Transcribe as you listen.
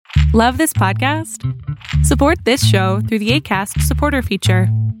Love this podcast? Support this show through the Acast supporter feature.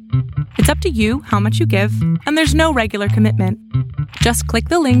 It's up to you how much you give, and there's no regular commitment. Just click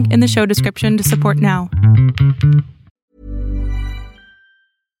the link in the show description to support now.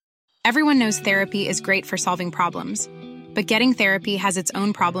 Everyone knows therapy is great for solving problems, but getting therapy has its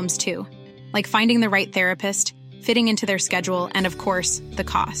own problems too, like finding the right therapist, fitting into their schedule, and of course, the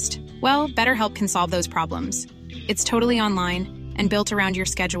cost. Well, BetterHelp can solve those problems. It's totally online and built around your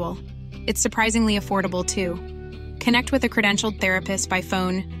schedule. It's surprisingly affordable, too. Connect with a credentialed therapist by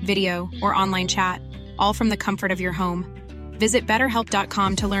phone, video, or online chat, all from the comfort of your home. Visit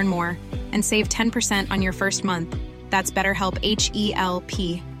BetterHelp.com to learn more and save 10% on your first month. That's BetterHelp,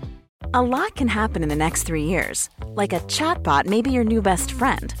 H-E-L-P. A lot can happen in the next 3 years. Like a chatbot may be your new best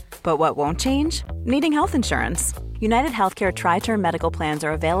friend. But what won't change? Needing health insurance. United Healthcare Tri-Term Medical Plans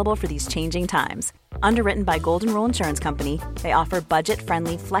are available for these changing times. Underwritten by Golden Rule Insurance Company, they offer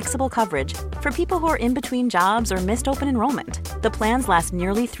budget-friendly, flexible coverage for people who are in between jobs or missed open enrollment. The plans last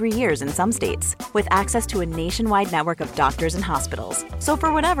nearly 3 years in some states, with access to a nationwide network of doctors and hospitals. So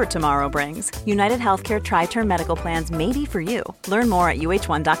for whatever tomorrow brings, United Healthcare Tri-Term Medical Plans may be for you. Learn more at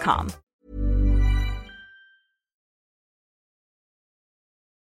uh1.com.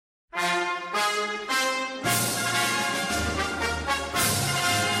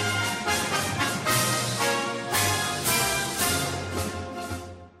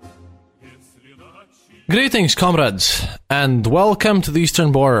 Greetings, comrades, and welcome to the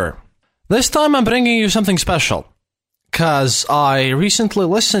Eastern Border. This time I'm bringing you something special, because I recently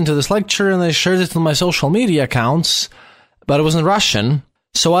listened to this lecture and I shared it on my social media accounts, but it was in Russian,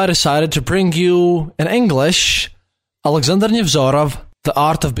 so I decided to bring you, in English, Alexander Nevzorov, The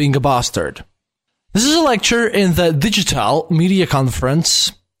Art of Being a Bastard. This is a lecture in the Digital Media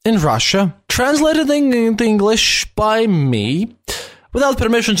Conference in Russia, translated into English by me, without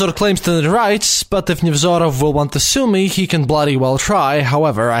permissions or claims to the rights, but if Nevzorov will want to sue me, he can bloody well try.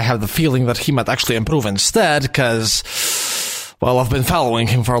 However, I have the feeling that he might actually improve instead, because, well, I've been following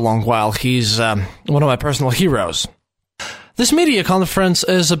him for a long while. He's one of my personal heroes. This media conference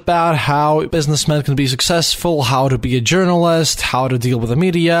is about how businessmen can be successful, how to be a journalist, how to deal with the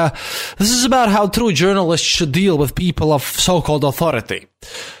media. This is about how true journalists should deal with people of so-called authority.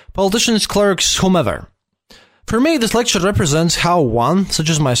 Politicians, clerks, whomever. For me, this lecture represents how one, such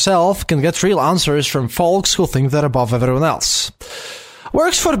as myself, can get real answers from folks who think they're above everyone else.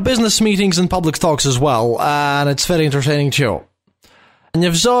 Works for business meetings and public talks as well, and it's very entertaining too.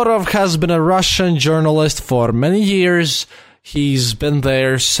 Nevzorov has been a Russian journalist for many years. He's been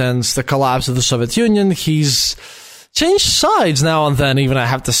there since the collapse of the Soviet Union. He's changed sides now and then, even I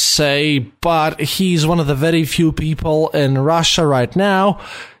have to say, but he's one of the very few people in Russia right now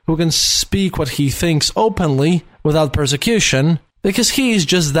who can speak what he thinks openly without persecution, because he's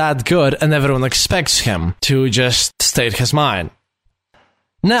just that good and everyone expects him to just state his mind.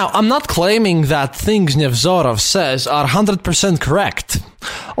 Now, I'm not claiming that things Nevzorov says are 100% correct,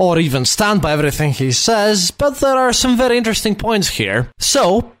 or even stand by everything he says, but there are some very interesting points here.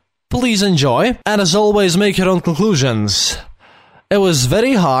 So, please enjoy, and as always, make your own conclusions. It was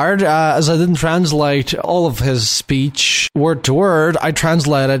very hard, as I didn't translate all of his speech word to word. I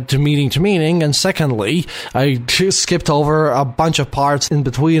translated to meaning, and secondly, I skipped over a bunch of parts in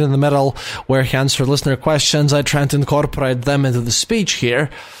between in the middle where he answered listener questions. I tried to incorporate them into the speech here.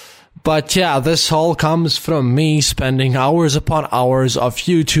 But yeah, this all comes from me spending hours upon hours of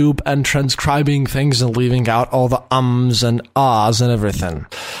YouTube and transcribing things and leaving out all the ums and ahs and everything.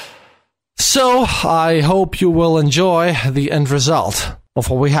 So, I hope you will enjoy the end result of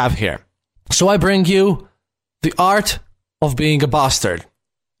what we have here. So I bring you The Art of Being a Bastard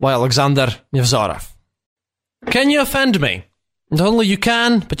by Alexander Nevzorov. Can you offend me? Not only you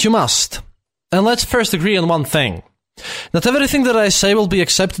can, but you must. And let's first agree on one thing. Not everything that I say will be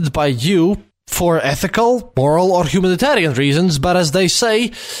accepted by you for ethical, moral, or humanitarian reasons, but as they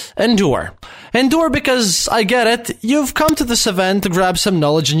say, endure. Endure because, I get it, you've come to this event to grab some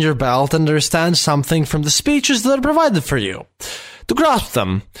knowledge in your belt and understand something from the speeches that are provided for you. To grasp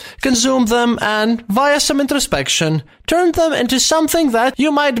them, consume them, and, via some introspection, turn them into something that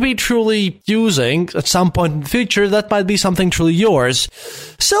you might be truly using at some point in the future that might be something truly yours.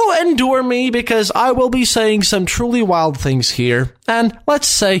 So endure me, because I will be saying some truly wild things here, and, let's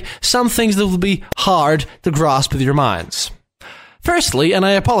say, some things that will be hard to grasp with your minds. Firstly, and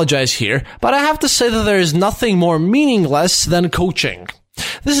I apologize here, but I have to say that there is nothing more meaningless than coaching.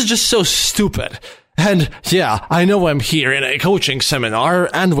 This is just so stupid. And yeah, I know I'm here in a coaching seminar,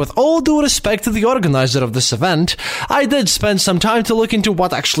 and with all due respect to the organizer of this event, I did spend some time to look into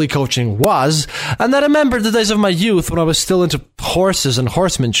what actually coaching was, and I remember the days of my youth when I was still into horses and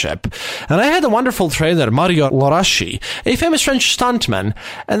horsemanship. And I had a wonderful trainer, Mario Lorashi, a famous French stuntman,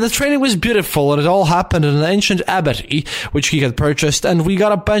 and the training was beautiful, and it all happened in an ancient abbey, which he had purchased, and we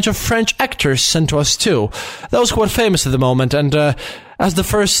got a bunch of French actors sent to us too. Those who were famous at the moment, and as the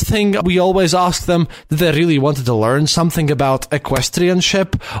first thing, we always asked them, did they really wanted to learn something about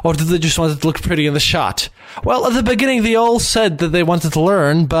equestrianship, or did they just want it to look pretty in the shot? Well, at the beginning, they all said that they wanted to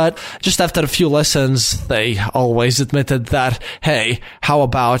learn, but just after a few lessons, they always admitted that, hey, how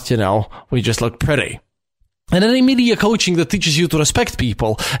about, we just look pretty. And any media coaching that teaches you to respect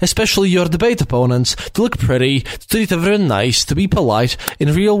people, especially your debate opponents, to look pretty, to treat everyone nice, to be polite,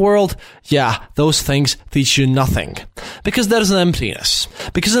 in real world, yeah, those things teach you nothing. Because there's an emptiness.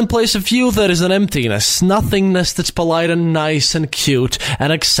 Because in place of you, there is an emptiness, nothingness that's polite and nice and cute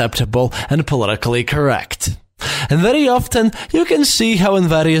and acceptable and politically correct. And very often, you can see how in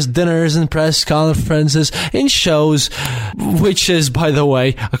various dinners and press conferences, in shows, which is, by the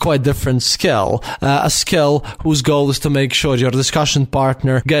way, a quite different skill, a skill whose goal is to make sure your discussion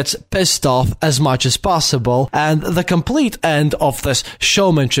partner gets pissed off as much as possible, and the complete end of this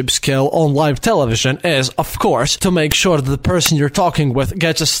showmanship skill on live television is, of course, to make sure that the person you're talking with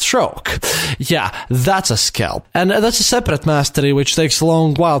gets a stroke. Yeah, that's a skill. And that's a separate mastery which takes a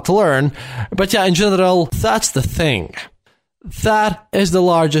long while to learn, but yeah, in general, that's the thing. That is the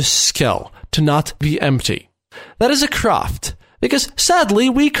largest skill, to not be empty. That is a craft. Because, sadly,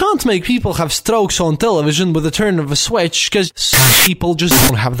 we can't make people have strokes on television with the turn of a switch, because some people just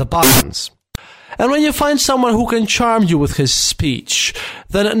don't have the buttons. And when you find someone who can charm you with his speech,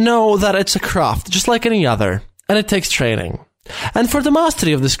 then know that it's a craft, just like any other, and it takes training. And for the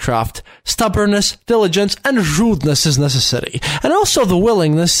mastery of this craft, stubbornness, diligence, and rudeness is necessary, and also the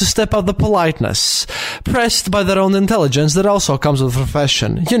willingness to step out the politeness, pressed by their own intelligence that also comes with the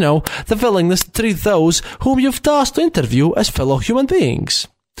profession. The willingness to treat those whom you've tasked to interview as fellow human beings.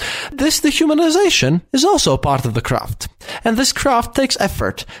 This dehumanization is also part of the craft, and this craft takes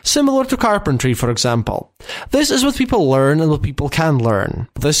effort, similar to carpentry, for example. This is what people learn and what people can learn.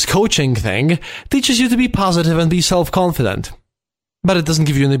 This coaching thing teaches you to be positive and be self-confident, but it doesn't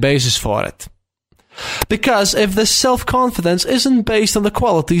give you any basis for it. Because if this self-confidence isn't based on the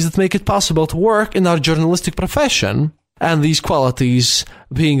qualities that make it possible to work in our journalistic profession, and these qualities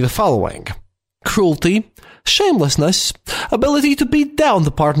being the following: cruelty, shamelessness, ability to beat down the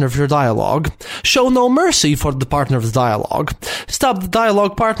partner of your dialogue, show no mercy for the partner of the dialogue, stab the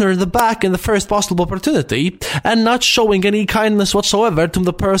dialogue partner in the back in the first possible opportunity, and not showing any kindness whatsoever to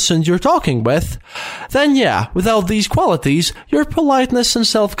the person you're talking with, then yeah, without these qualities, your politeness and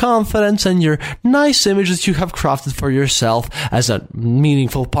self-confidence and your nice image that you have crafted for yourself as a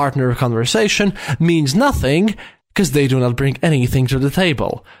meaningful partner of conversation means nothing, because they do not bring anything to the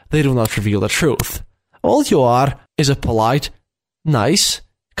table. They do not reveal the truth. All you are is a polite, nice,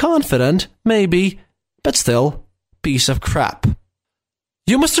 confident, maybe, but still, piece of crap.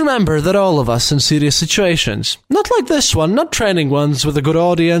 You must remember that all of us in serious situations, not like this one, not training ones with a good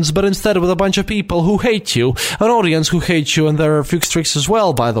audience, but instead with a bunch of people who hate you, an audience who hates you, and there are a few tricks as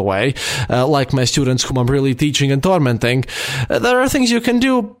well, by the way, like my students whom I'm really teaching and tormenting. There are things you can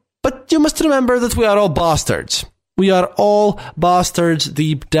do, but you must remember that we are all bastards. We are all bastards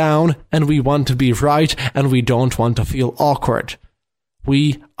deep down, and we want to be right, and we don't want to feel awkward.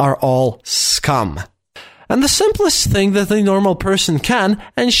 We are all scum. And the simplest thing that a normal person can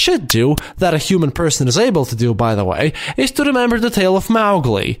and should do, that a human person is able to do, by the way, is to remember the tale of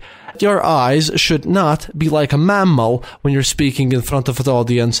Mowgli. Your eyes should not be like a mammal when you're speaking in front of an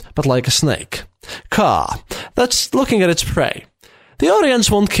audience, but like a snake. Ka. That's looking at its prey. The audience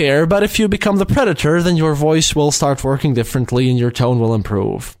won't care, but if you become the predator, then your voice will start working differently and your tone will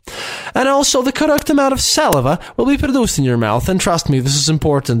improve. And also, the correct amount of saliva will be produced in your mouth, and trust me, this is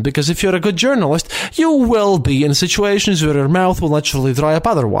important, because if you're a good journalist, you will be in situations where your mouth will naturally dry up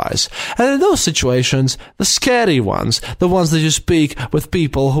otherwise. And in those situations, the scary ones, the ones that you speak with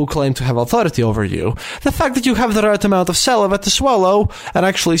people who claim to have authority over you, the fact that you have the right amount of saliva to swallow and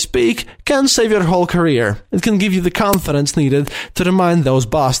actually speak can save your whole career. It can give you the confidence needed to remind those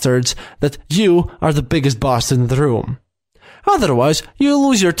bastards that you are the biggest bastard in the room. Otherwise, you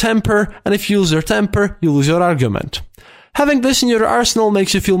lose your temper, and if you lose your temper, you lose your argument. Having this in your arsenal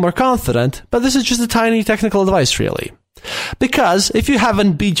makes you feel more confident, but this is just a tiny technical advice, really. Because if you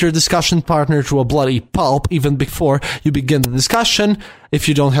haven't beat your discussion partner to a bloody pulp even before you begin the discussion, if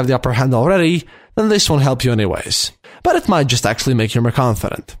you don't have the upper hand already, then this won't help you anyways. But it might just actually make you more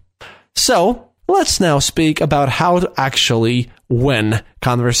confident. So, let's now speak about how to actually win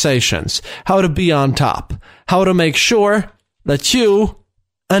conversations, how to be on top, how to make sure that you,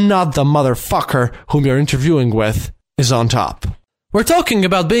 and not the motherfucker whom you're interviewing with, is on top. We're talking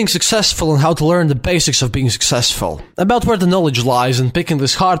about being successful and how to learn the basics of being successful, about where the knowledge lies in picking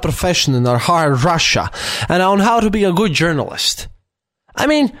this hard profession in our hard Russia, and on how to be a good journalist. I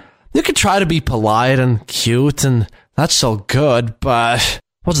mean, you could try to be polite and cute, and that's all good, but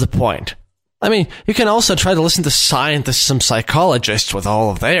what's the point? I mean, you can also try to listen to scientists and psychologists with all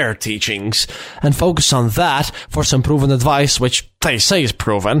of their teachings and focus on that for some proven advice, which they say is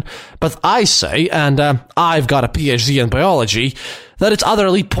proven. But I say, and I've got a PhD in biology, that it's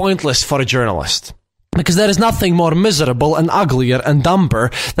utterly pointless for a journalist. Because there is nothing more miserable and uglier and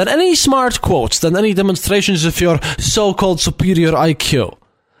dumber than any smart quotes, than any demonstrations of your so-called superior IQ.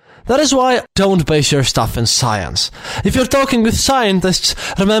 That is why don't base your stuff in science. If you're talking with scientists,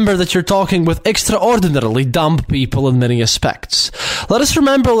 remember that you're talking with extraordinarily dumb people in many aspects. Let us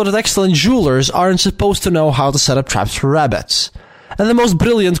remember that excellent jewelers aren't supposed to know how to set up traps for rabbits. And the most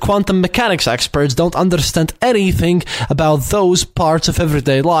brilliant quantum mechanics experts don't understand anything about those parts of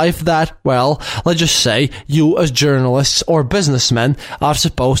everyday life that, well, let's just say you as journalists or businessmen are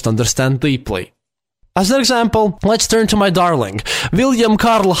supposed to understand deeply. As an example, let's turn to my darling, William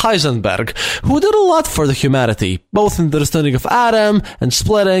Carl Heisenberg, who did a lot for the humanity, both in the understanding of atom and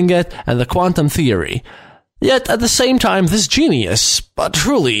splitting it and the quantum theory. Yet, at the same time, this genius, but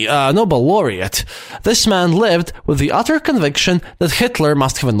truly a Nobel laureate, this man lived with the utter conviction that Hitler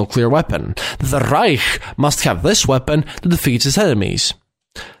must have a nuclear weapon, that the Reich must have this weapon to defeat its enemies.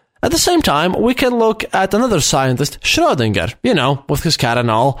 At the same time, we can look at another scientist, Schrödinger, with his cat and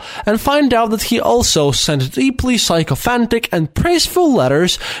all, and find out that he also sent deeply sycophantic and praiseful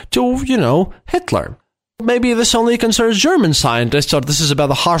letters to, Hitler. Maybe this only concerns German scientists, or this is about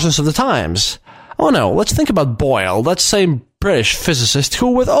the harshness of the times. Oh no, let's think about Boyle, that same British physicist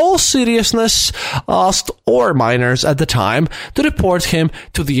who, with all seriousness, asked ore miners at the time to report him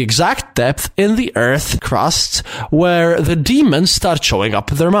to the exact depth in the Earth crust where the demons start showing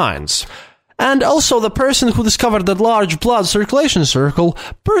up in their minds. And also the person who discovered that large blood circulation circle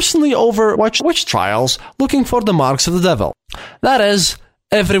personally overwatched witch trials looking for the marks of the devil. That is,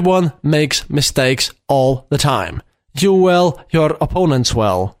 everyone makes mistakes all the time. You will, your opponents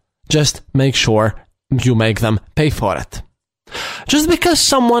will. Just make sure you make them pay for it. Just because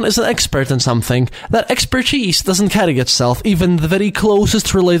someone is an expert in something, that expertise doesn't carry itself even in the very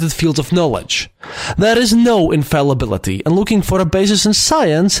closest related fields of knowledge. There is no infallibility in looking for a basis in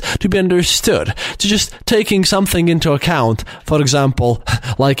science to be understood, to just taking something into account. For example,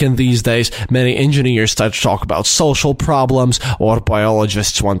 like in these days, many engineers start to talk about social problems, or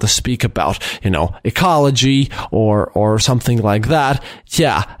biologists want to speak about, ecology, or something like that.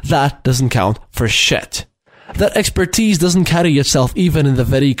 Yeah, that doesn't count for shit. That expertise doesn't carry itself even in the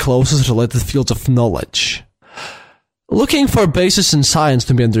very closest related fields of knowledge. Looking for basis in science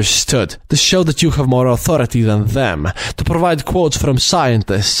to be understood, to show that you have more authority than them, to provide quotes from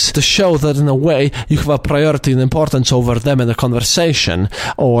scientists, to show that in a way you have a priority and importance over them in a conversation,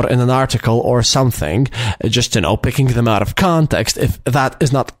 or in an article or something, just, picking them out of context, if that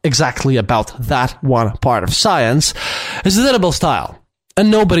is not exactly about that one part of science, is a terrible style. And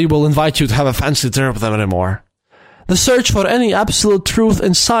nobody will invite you to have a fancy dinner with them anymore. The search for any absolute truth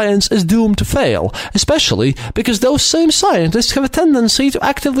in science is doomed to fail, especially because those same scientists have a tendency to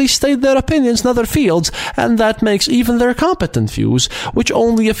actively state their opinions in other fields, and that makes even their competent views, which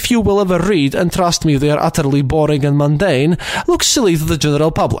only a few will ever read, and trust me, they are utterly boring and mundane, look silly to the general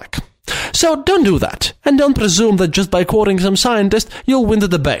public. So don't do that, and don't presume that just by quoting some scientist, you'll win the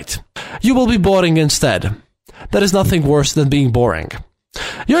debate. You will be boring instead. There is nothing worse than being boring.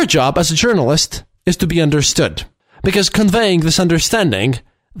 Your job as a journalist is to be understood, because conveying this understanding,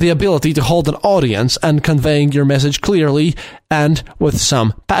 the ability to hold an audience and conveying your message clearly and with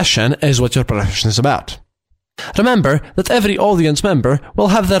some passion, is what your profession is about. Remember that every audience member will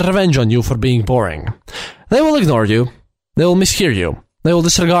have their revenge on you for being boring. They will ignore you, they will mishear you, they will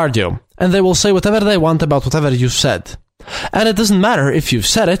disregard you, and they will say whatever they want about whatever you said. And it doesn't matter if you've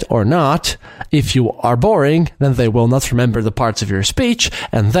said it or not. If you are boring, then they will not remember the parts of your speech,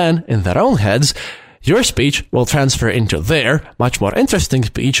 and then, in their own heads, your speech will transfer into their much more interesting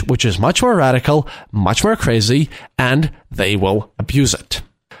speech, which is much more radical, much more crazy, and they will abuse it.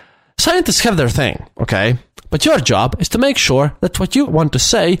 Scientists have their thing, okay? But your job is to make sure that what you want to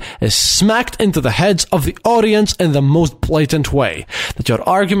say is smacked into the heads of the audience in the most blatant way, that your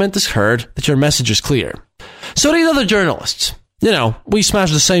argument is heard, that your message is clear. So read other journalists. We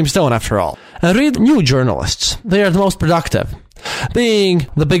smash the same stone after all. And read new journalists. They are the most productive. being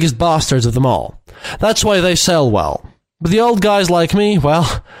the biggest bastards of them all. That's why they sell well. But the old guys like me,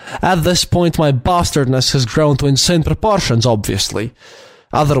 well, at this point my bastardness has grown to insane proportions, obviously.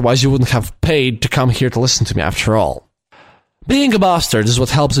 Otherwise you wouldn't have paid to come here to listen to me after all. Being a bastard is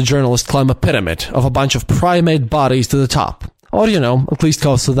what helps a journalist climb a pyramid of a bunch of primate bodies to the top. Or, at least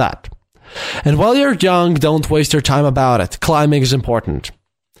close to that. And while you're young, don't waste your time about it. Climbing is important.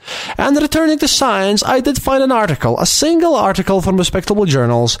 And returning to science, I did find an article, a single article from respectable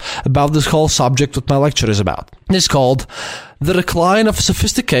journals about this whole subject what my lecture is about. It's called The Decline of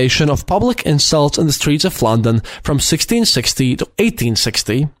Sophistication of Public Insults in the Streets of London from 1660 to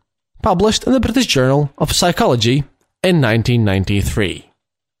 1860, published in the British Journal of Psychology in 1993.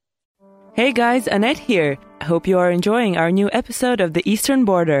 Hey guys, Annette here. I hope you are enjoying our new episode of The Eastern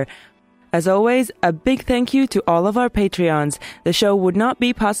Border. As always, a big thank you to all of our Patreons. The show would not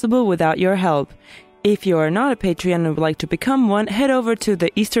be possible without your help. If you are not a Patreon and would like to become one, head over to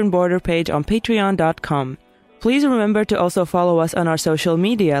the Eastern Border page on patreon.com. Please remember to also follow us on our social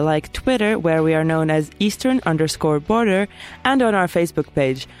media like Twitter, where we are known as Eastern_Border, and on our Facebook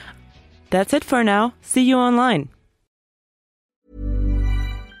page. That's it for now. See you online.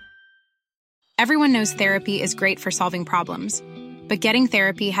 Everyone knows therapy is great for solving problems. But getting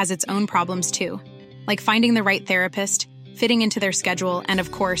therapy has its own problems too, like finding the right therapist, fitting into their schedule, and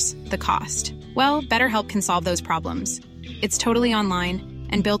of course, the cost. Well, BetterHelp can solve those problems. It's totally online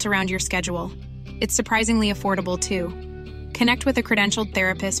and built around your schedule. It's surprisingly affordable too. Connect with a credentialed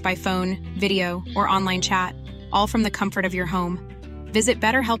therapist by phone, video, or online chat, all from the comfort of your home. Visit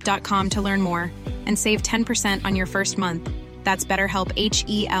BetterHelp.com to learn more and save 10% on your first month. That's BetterHelp,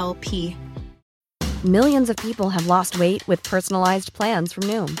 H-E-L-P. Millions of people have lost weight with personalized plans from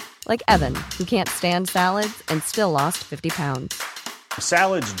Noom. Like Evan, who can't stand salads and still lost 50 pounds.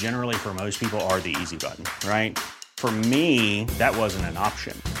 Salads generally for most people are the easy button, right? For me, that wasn't an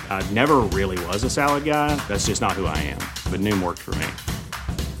option. I never really was a salad guy. That's just not who I am. But Noom worked for me.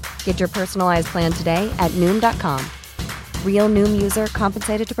 Get your personalized plan today at Noom.com. Real Noom user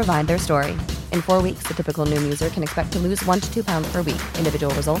compensated to provide their story. In 4 weeks, the typical Noom user can expect to lose 1 to 2 pounds per week.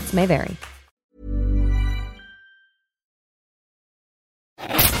 Individual results may vary.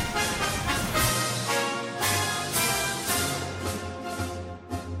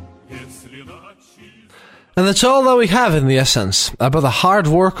 And that's all that we have in the essence about the hard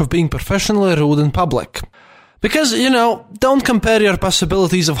work of being professionally rude in public. Because, don't compare your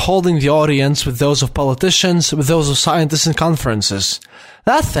possibilities of holding the audience with those of politicians, with those of scientists in conferences.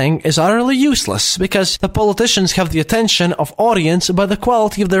 That thing is utterly useless, because the politicians have the attention of audience by the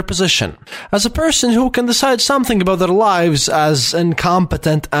quality of their position. As a person who can decide something about their lives as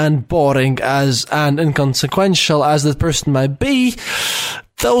incompetent and boring and inconsequential as that person might be,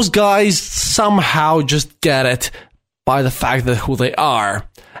 those guys somehow just get it by the fact that who they are.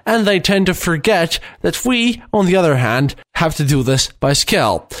 And they tend to forget that we, on the other hand, have to do this by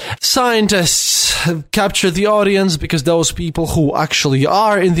skill. Scientists capture the audience because those people who actually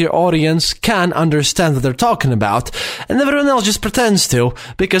are in the audience can understand what they're talking about, and everyone else just pretends to,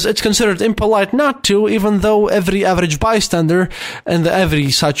 because it's considered impolite not to, even though every average bystander in every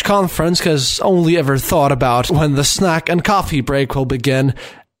such conference has only ever thought about when the snack and coffee break will begin.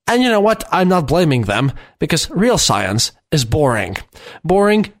 And you know what? I'm not blaming them, because real science is boring.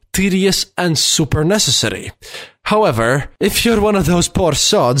 Boring, tedious, and super necessary. However, if you're one of those poor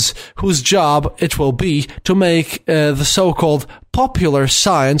sods whose job it will be to make the so-called popular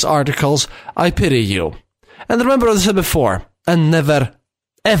science articles, I pity you. And remember what I said before, and never,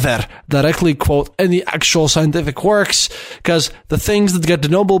 ever directly quote any actual scientific works, because the things that get the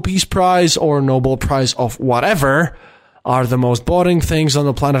Nobel Peace Prize or Nobel Prize of whatever are the most boring things on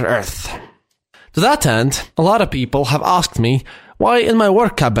the planet Earth. To that end, a lot of people have asked me why in my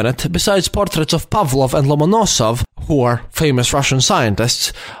work cabinet, besides portraits of Pavlov and Lomonosov, who are famous Russian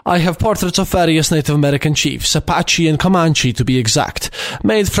scientists, I have portraits of various Native American chiefs, Apache and Comanche to be exact,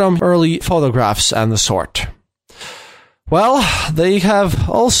 made from early photographs and the sort. Well, they have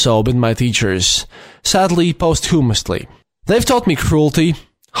also been my teachers, sadly posthumously. They've taught me cruelty,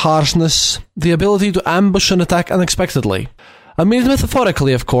 harshness, the ability to ambush and attack unexpectedly. I mean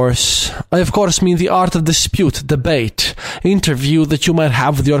metaphorically, of course. I, of course, mean the art of dispute, debate, interview that you might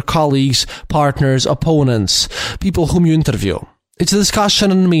have with your colleagues, partners, opponents, people whom you interview. It's a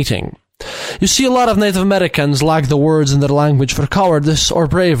discussion and a meeting. You see, a lot of Native Americans lack the words in their language for cowardice or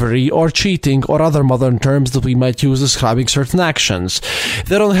bravery or cheating or other modern terms that we might use describing certain actions.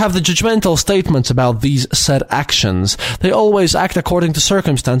 They don't have the judgmental statements about these said actions. They always act according to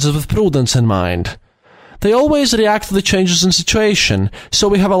circumstances with prudence in mind. They always react to the changes in situation, so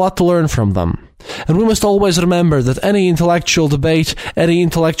we have a lot to learn from them. And we must always remember that any intellectual debate, any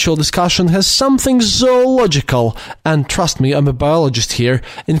intellectual discussion has something zoological, and trust me, I'm a biologist here,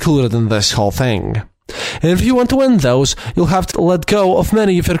 included in this whole thing. And if you want to win those, you'll have to let go of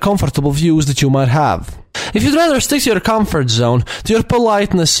many of your comfortable views that you might have. If you'd rather stick to your comfort zone, to your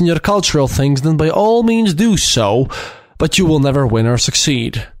politeness and your cultural things, then by all means do so, but you will never win or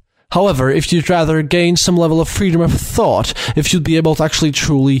succeed. However, if you'd rather gain some level of freedom of thought, if you'd be able to actually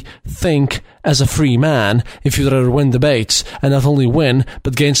truly think as a free man, if you'd rather win debates, and not only win,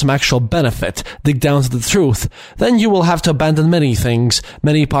 but gain some actual benefit, dig down to the truth, then you will have to abandon many things,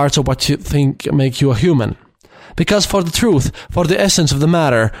 many parts of what you think make you a human. Because for the truth, for the essence of the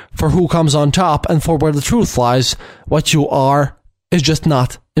matter, for who comes on top, and for where the truth lies, what you are is just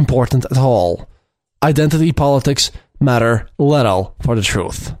not important at all. Identity politics matter little for the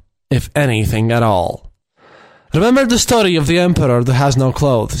truth, if anything at all. Remember the story of the emperor that has no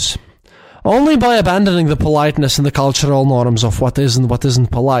clothes. Only by abandoning the politeness and the cultural norms of what is and what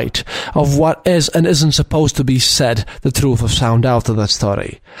isn't polite, of what is and isn't supposed to be said, the truth was found out of that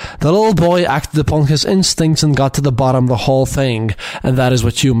story. The little boy acted upon his instincts and got to the bottom of the whole thing, and that is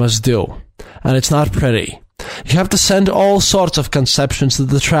what you must do. And it's not pretty. You have to send all sorts of conceptions to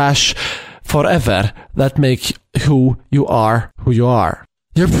the trash forever that make who you are who you are.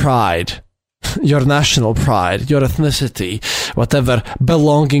 Your pride, your national pride, your ethnicity, whatever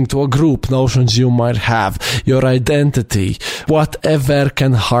belonging to a group notions you might have, your identity, whatever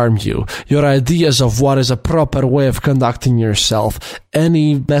can harm you, your ideas of what is a proper way of conducting yourself,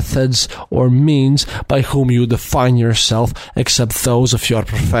 any methods or means by whom you define yourself except those of your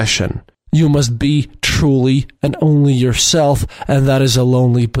profession. You must be truly and only yourself, and that is a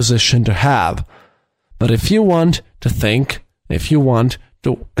lonely position to have. But if you want to think, if you want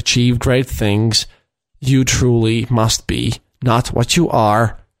to achieve great things, you truly must be not what you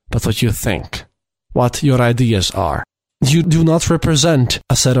are, but what you think, what your ideas are. You do not represent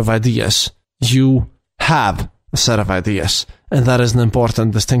a set of ideas. You have a set of ideas, and that is an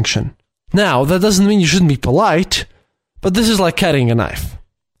important distinction. Now, that doesn't mean you shouldn't be polite, but this is like carrying a knife.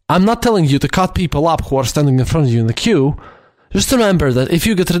 I'm not telling you to cut people up who are standing in front of you in the queue. Just remember that if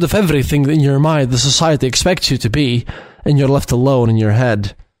you get rid of everything in your mind the society expects you to be, and you're left alone in your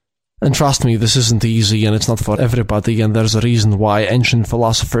head. And trust me, this isn't easy, and it's not for everybody, and there's a reason why ancient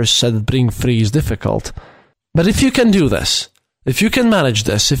philosophers said that being free is difficult. But if you can do this, if you can manage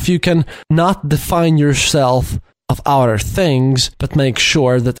this, if you can not define yourself of outer things, but make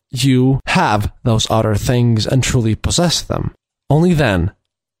sure that you have those outer things and truly possess them, only then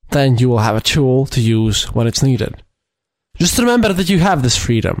you will have a tool to use when it's needed. Just remember that you have this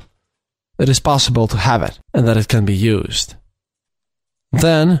freedom. It is possible to have it, and that it can be used.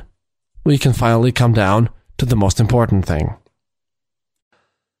 Then, we can finally come down to the most important thing.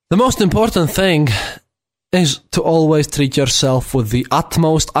 The most important thing is to always treat yourself with the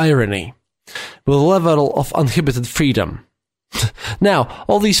utmost irony, with a level of uninhibited freedom. Now,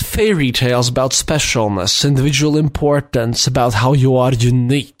 all these fairy tales about specialness, individual importance, about how you are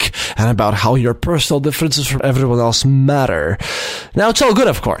unique, and about how your personal differences from everyone else matter. Now, it's all good,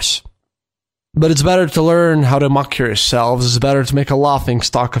 of course. But it's better to learn how to mock yourselves. It's better to make a laughing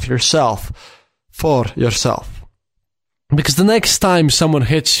stock of yourself, for yourself. Because the next time someone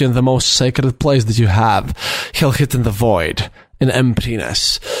hits you in the most sacred place that you have, he'll hit in the void, in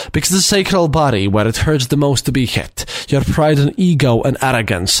emptiness. Because the sacred body, where it hurts the most to be hit, your pride and ego and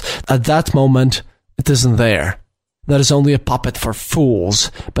arrogance, at that moment, it isn't there. That is only a puppet for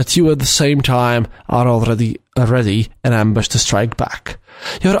fools, but you at the same time are already ready and ambushed to strike back.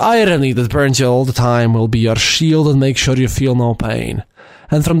 Your irony that burns you all the time will be your shield and make sure you feel no pain.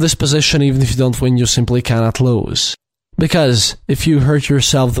 And from this position, even if you don't win, you simply cannot lose. Because if you hurt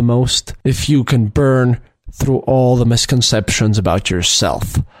yourself the most, if you can burn through all the misconceptions about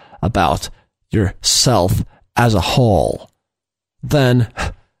yourself as a whole, then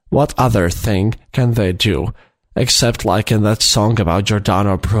what other thing can they do? Except like in that song about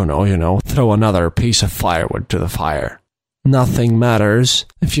Giordano Bruno, throw another piece of firewood to the fire. Nothing matters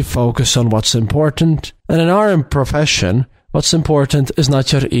if you focus on what's important. And in our profession, what's important is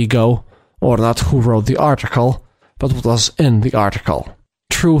not your ego, or not who wrote the article, but what was in the article.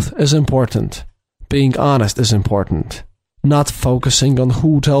 Truth is important. Being honest is important. Not focusing on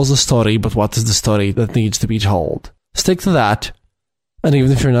who tells the story, but what is the story that needs to be told. Stick to that, and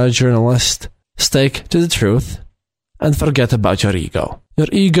even if you're not a journalist, stick to the truth, and forget about your ego. Your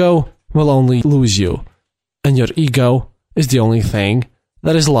ego will only lose you, and your ego is the only thing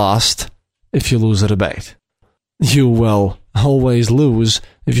that is lost if you lose a debate. You will always lose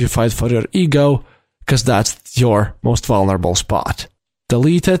if you fight for your ego, because that's your most vulnerable spot.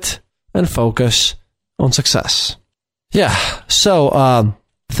 Delete it, and focus on success. Yeah, so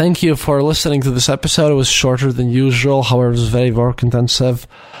thank you for listening to this episode. It was shorter than usual, however, it was very work intensive.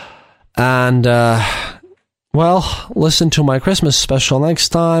 And, listen to my Christmas special next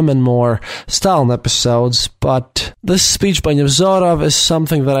time and more Stalin episodes. But this speech by Nevzorov is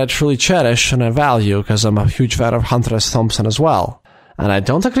something that I truly cherish and I value because I'm a huge fan of Hunter S. Thompson as well. And I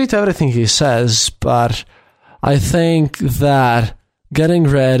don't agree to everything he says, but I think that getting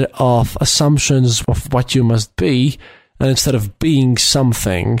rid of assumptions of what you must be, and instead of being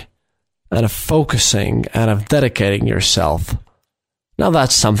something, and of focusing and of dedicating yourself, now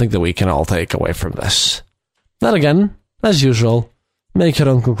that's something that we can all take away from this. Then again, as usual, make your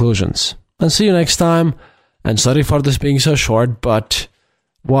own conclusions. And see you next time. And sorry for this being so short, but,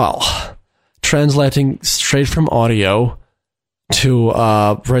 translating straight from audio to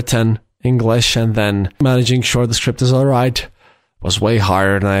written English and then managing sure the script is alright was way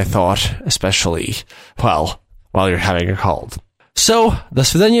harder than I thought, especially, while you're having a cold. So, do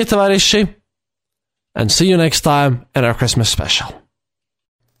svidaniya, tovaryshi, and see you next time in our Christmas special.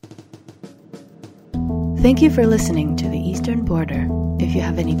 Thank you for listening to The Eastern Border. If you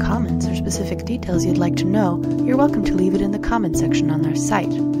have any comments or specific details you'd like to know, you're welcome to leave it in the comment section on our site,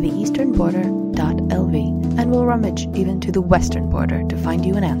 theeasternborder.lv, and we'll rummage even to the western border to find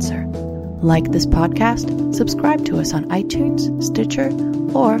you an answer. Like this podcast, subscribe to us on iTunes, Stitcher,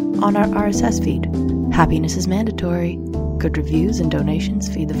 or on our RSS feed. Happiness is mandatory. Good reviews and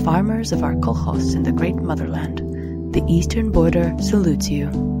donations feed the farmers of our kolkhos in the great motherland. The Eastern Border salutes you.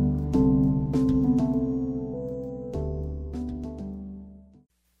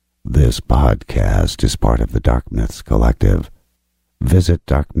 This podcast is part of the Dark Myths Collective. Visit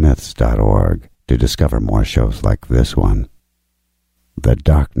darkmyths.org to discover more shows like this one. The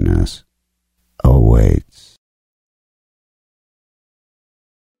darkness awaits.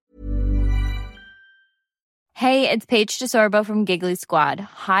 Hey, it's Paige DeSorbo from Giggly Squad.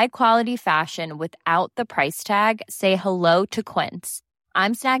 High quality fashion without the price tag. Say hello to Quince.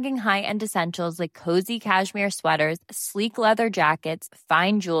 I'm snagging high-end essentials like cozy cashmere sweaters, sleek leather jackets,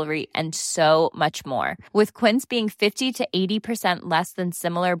 fine jewelry, and so much more. With Quince being 50 to 80% less than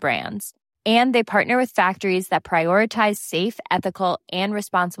similar brands. And they partner with factories that prioritize safe, ethical, and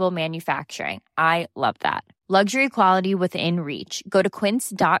responsible manufacturing. I love that. Luxury quality within reach. Go to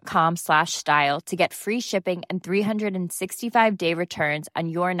quince.com/style to get free shipping and 365-day returns on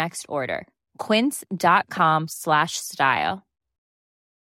your next order. Quince.com/style.